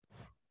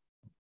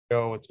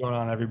Yo, what's going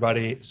on,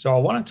 everybody? So, I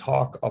want to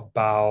talk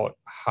about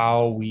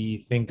how we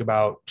think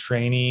about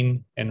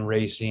training and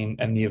racing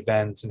and the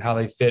events and how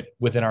they fit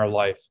within our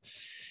life.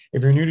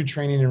 If you're new to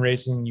training and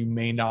racing, you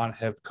may not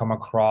have come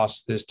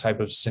across this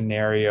type of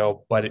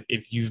scenario, but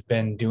if you've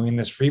been doing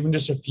this for even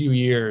just a few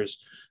years,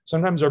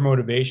 sometimes our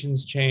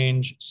motivations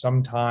change,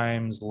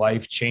 sometimes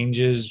life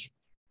changes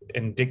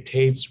and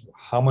dictates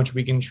how much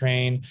we can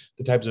train,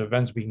 the types of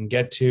events we can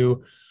get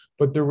to.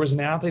 But there was an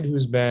athlete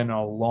who's been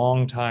a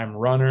long time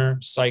runner,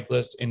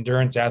 cyclist,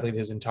 endurance athlete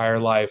his entire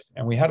life.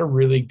 And we had a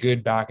really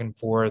good back and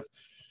forth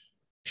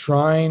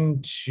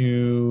trying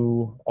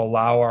to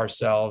allow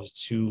ourselves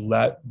to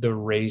let the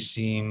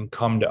racing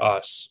come to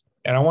us.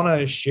 And I want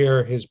to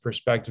share his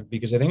perspective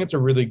because I think it's a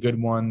really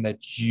good one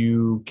that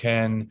you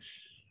can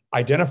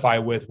identify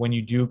with when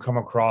you do come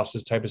across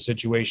this type of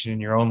situation in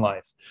your own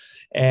life.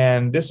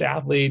 And this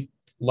athlete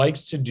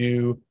likes to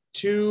do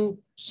two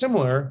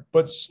similar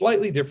but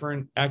slightly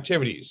different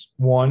activities.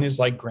 One is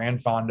like grand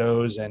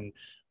fondos and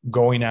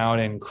going out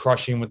and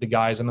crushing with the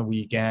guys on the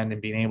weekend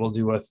and being able to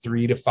do a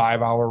 3 to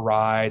 5 hour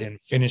ride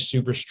and finish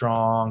super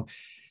strong.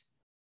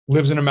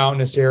 Lives in a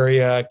mountainous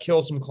area,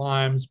 kill some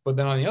climbs, but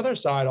then on the other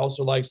side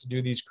also likes to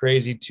do these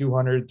crazy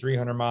 200,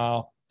 300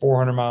 mile,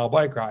 400 mile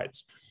bike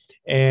rides.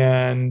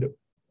 And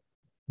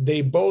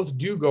they both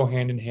do go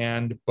hand in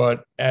hand,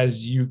 but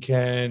as you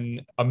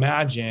can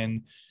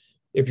imagine,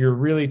 if you're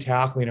really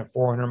tackling a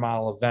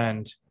 400-mile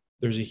event,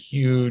 there's a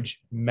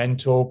huge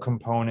mental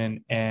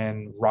component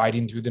and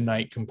riding through the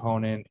night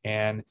component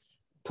and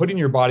putting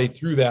your body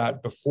through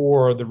that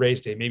before the race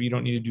day. Maybe you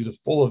don't need to do the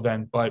full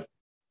event, but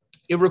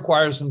it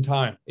requires some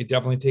time. It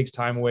definitely takes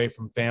time away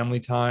from family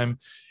time,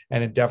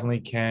 and it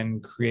definitely can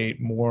create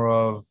more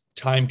of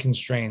time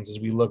constraints as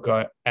we look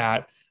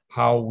at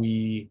how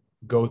we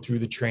go through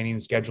the training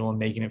schedule and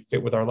making it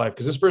fit with our life.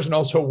 Because this person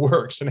also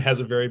works and has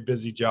a very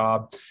busy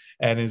job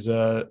and is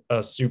a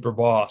super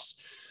boss.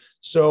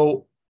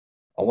 So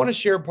I want to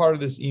share part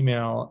of this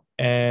email.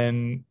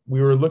 And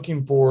we were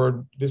looking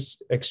forward,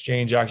 this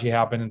exchange actually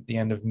happened at the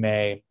end of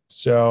May.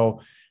 So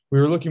we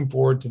were looking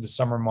forward to the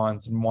summer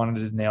months and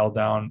wanted to nail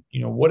down,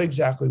 what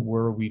exactly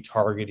were we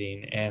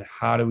targeting and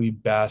how do we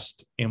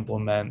best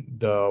implement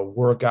the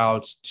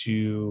workouts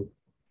to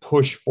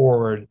push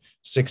forward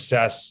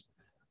success,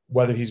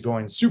 whether he's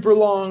going super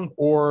long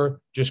or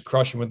just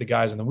crushing with the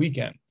guys on the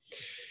weekend.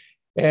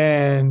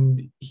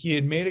 And he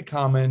had made a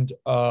comment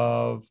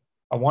of,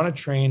 I want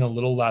to train a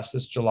little less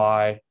this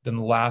July than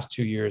the last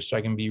 2 years so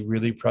I can be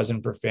really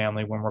present for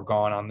family when we're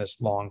going on this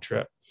long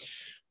trip.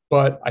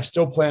 But I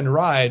still plan to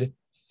ride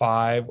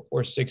 5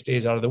 or 6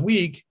 days out of the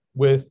week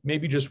with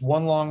maybe just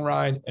one long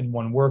ride and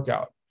one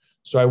workout.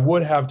 So I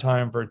would have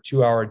time for a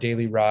 2 hour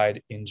daily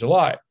ride in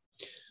July.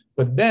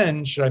 But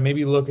then should I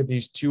maybe look at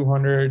these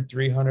 200,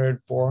 300,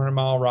 400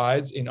 mile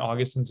rides in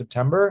August and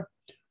September?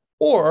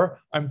 Or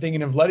I'm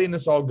thinking of letting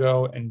this all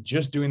go and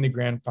just doing the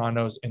grand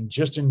fondos and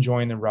just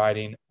enjoying the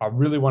riding. I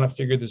really want to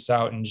figure this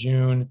out in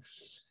June.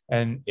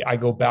 And I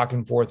go back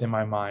and forth in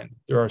my mind.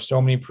 There are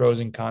so many pros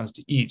and cons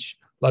to each.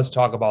 Let's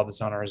talk about this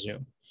on our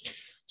Zoom.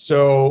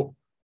 So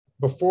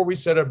before we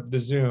set up the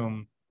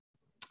Zoom,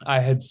 I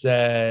had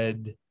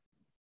said,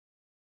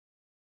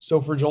 so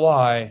for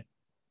July,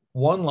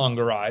 one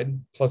longer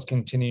ride plus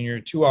continuing your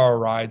 2 hour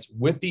rides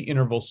with the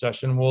interval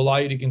session will allow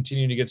you to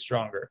continue to get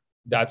stronger.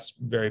 That's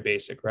very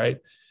basic, right?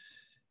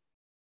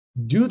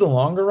 Do the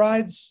longer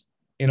rides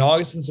in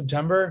August and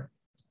September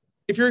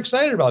if you're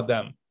excited about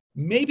them.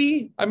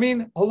 Maybe,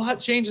 a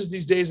lot changes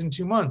these days in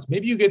 2 months.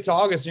 Maybe you get to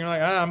August and you're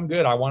like, I'm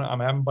good. I'm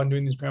having fun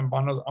doing these grand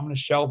fondos. I'm going to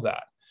shelve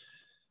that.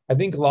 I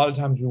think a lot of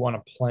times we want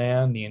to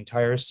plan the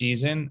entire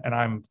season, and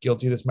I'm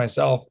guilty of this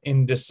myself,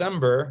 in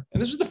December.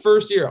 And this was the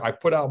first year I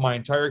put out my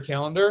entire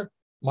calendar.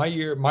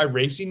 My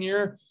racing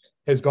year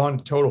has gone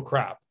to total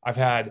crap. I've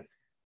had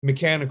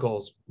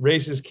mechanicals,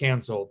 races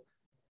canceled.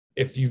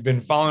 If you've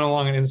been following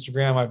along on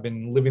Instagram, I've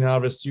been living out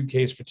of a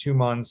suitcase for 2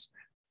 months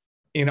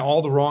in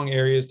all the wrong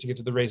areas to get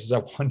to the races I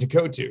wanted to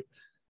go to.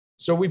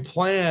 So we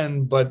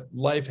plan, but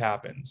life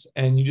happens,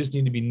 and you just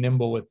need to be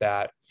nimble with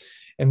that.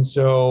 And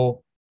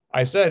so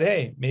I said,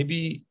 hey,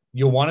 maybe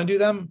you'll want to do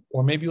them,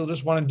 or maybe you'll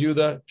just want to do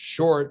the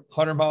short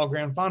 100-mile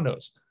grand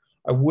fondos.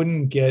 I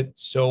wouldn't get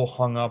so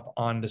hung up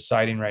on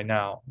deciding right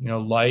now.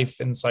 Life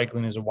and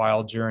cycling is a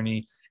wild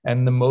journey,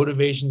 and the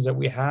motivations that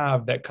we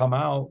have that come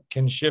out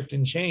can shift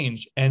and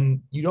change.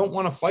 And you don't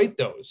want to fight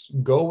those.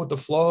 Go with the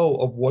flow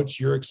of what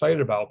you're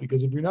excited about,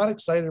 because if you're not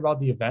excited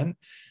about the event,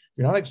 if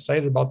you're not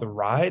excited about the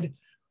ride,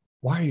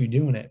 why are you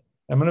doing it?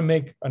 I'm going to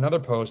make another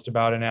post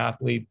about an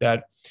athlete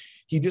that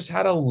he just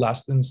had a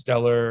less than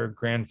stellar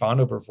grand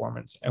fondo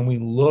performance. And we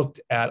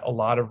looked at a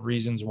lot of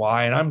reasons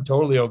why, and I'm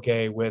totally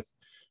okay with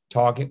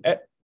talking.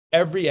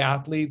 Every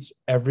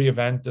every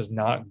event does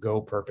not go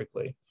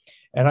perfectly.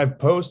 And I've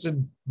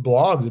posted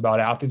blogs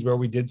about athletes where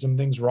we did some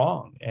things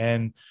wrong,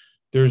 and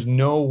there's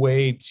no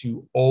way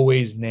to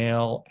always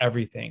nail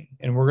everything.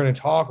 And we're going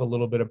to talk a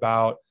little bit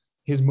about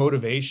his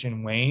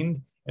motivation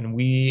waned, and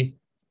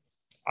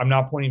I'm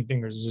not pointing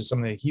fingers. This is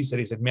something that he said.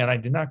 He said, man, I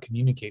did not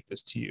communicate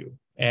this to you.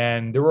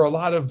 And there were a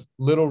lot of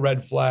little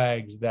red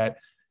flags that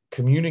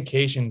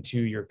communication to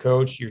your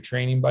coach, your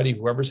training buddy,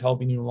 whoever's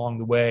helping you along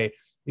the way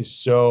is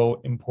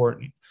so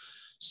important.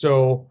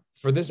 So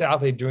for this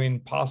athlete doing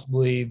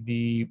possibly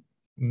the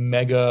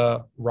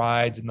mega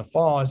rides in the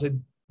fall, I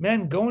said,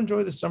 man, go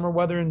enjoy the summer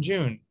weather in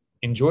June.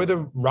 Enjoy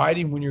the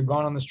riding when you're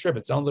gone on this trip.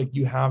 It sounds like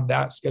you have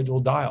that schedule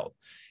dialed.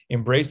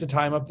 Embrace the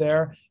time up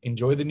there.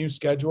 Enjoy the new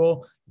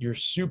schedule. You're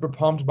super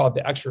pumped about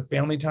the extra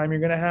family time you're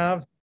going to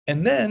have.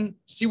 And then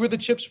see where the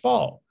chips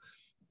fall.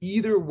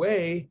 Either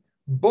way,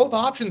 both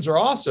options are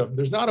awesome.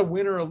 There's not a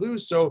win or a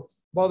lose. So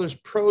while there's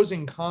pros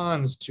and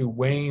cons to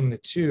weighing the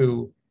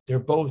two, they're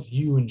both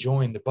you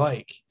enjoying the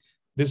bike.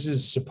 This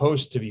is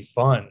supposed to be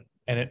fun,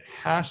 and it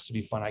has to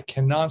be fun. I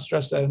cannot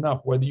stress that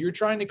enough. Whether you're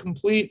trying to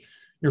complete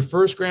your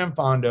first Gran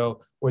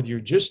Fondo, whether you're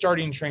just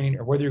starting training,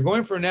 or whether you're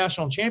going for a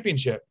national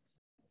championship,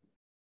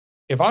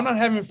 if I'm not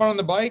having fun on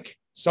the bike,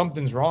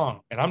 something's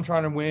wrong, and I'm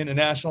trying to win a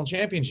national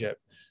championship.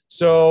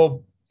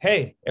 So,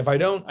 hey, if I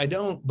don't, I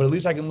don't, but at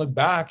least I can look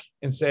back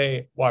and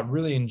say, well, I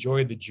really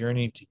enjoyed the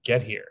journey to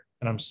get here,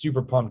 and I'm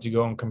super pumped to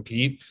go and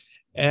compete.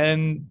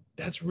 And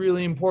that's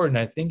really important.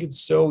 I think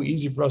it's so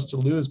easy for us to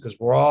lose because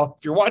we're all,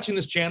 if you're watching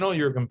this channel,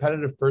 you're a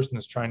competitive person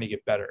that's trying to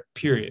get better,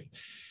 period.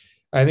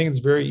 I think it's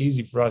very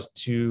easy for us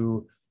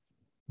to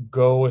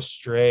go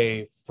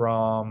astray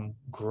from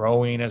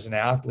growing as an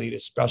athlete,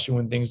 especially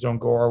when things don't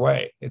go our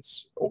way.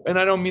 And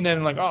I don't mean that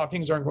in like, oh,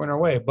 things aren't going our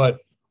way, but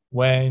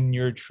when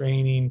you're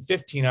training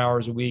 15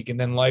 hours a week and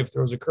then life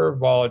throws a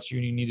curveball at you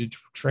and you need to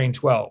train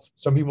 12.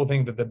 Some people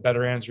think that the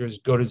better answer is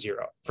go to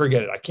 0.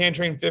 Forget it. I can't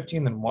train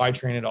 15, then why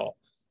train at all?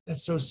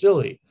 That's so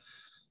silly.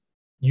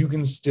 You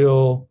can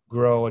still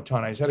grow a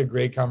ton. I just had a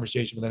great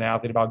conversation with an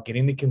athlete about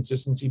getting the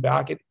consistency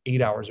back at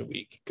 8 hours a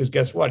week. Because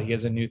guess what? He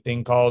has a new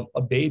thing called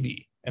a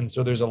baby. And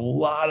so there's a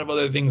lot of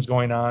other things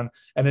going on.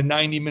 And a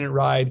 90-minute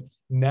ride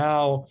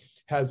now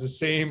has the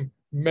same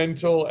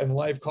mental and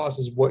life cost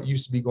as what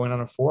used to be going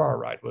on a 4-hour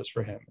ride was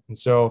for him. And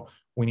so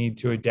we need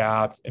to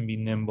adapt and be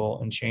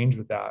nimble and change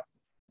with that.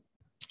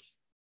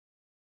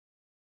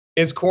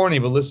 It's corny,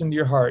 but listen to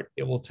your heart.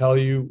 It will tell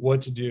you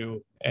what to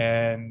do.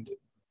 And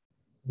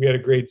we had a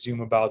great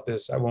Zoom about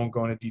this. I won't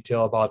go into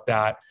detail about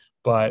that,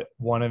 but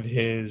one of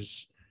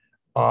his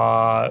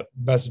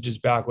messages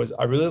back was,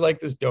 I really like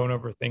this don't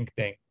overthink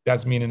thing.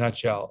 That's me in a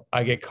nutshell.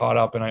 I get caught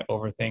up and I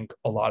overthink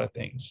a lot of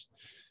things.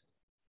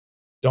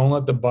 Don't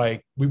let the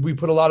bike, we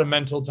put a lot of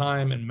mental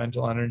time and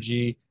mental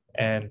energy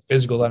and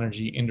physical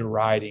energy into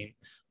riding,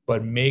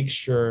 but make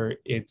sure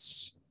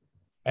it's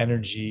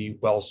energy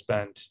well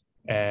spent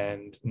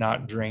and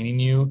not draining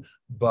you,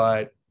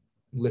 but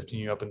lifting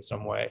you up in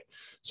some way.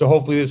 So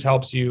hopefully this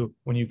helps you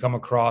when you come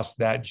across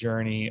that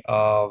journey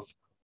of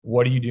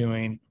what are you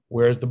doing?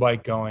 Where's the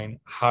bike going?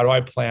 How do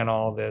I plan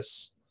all of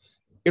this?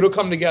 It'll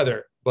come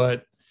together,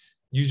 but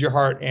use your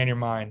heart and your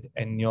mind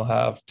and you'll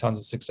have tons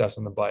of success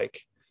on the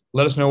bike.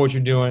 Let us know what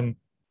you're doing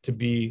to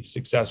be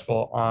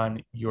successful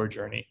on your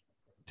journey.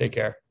 Take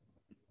care.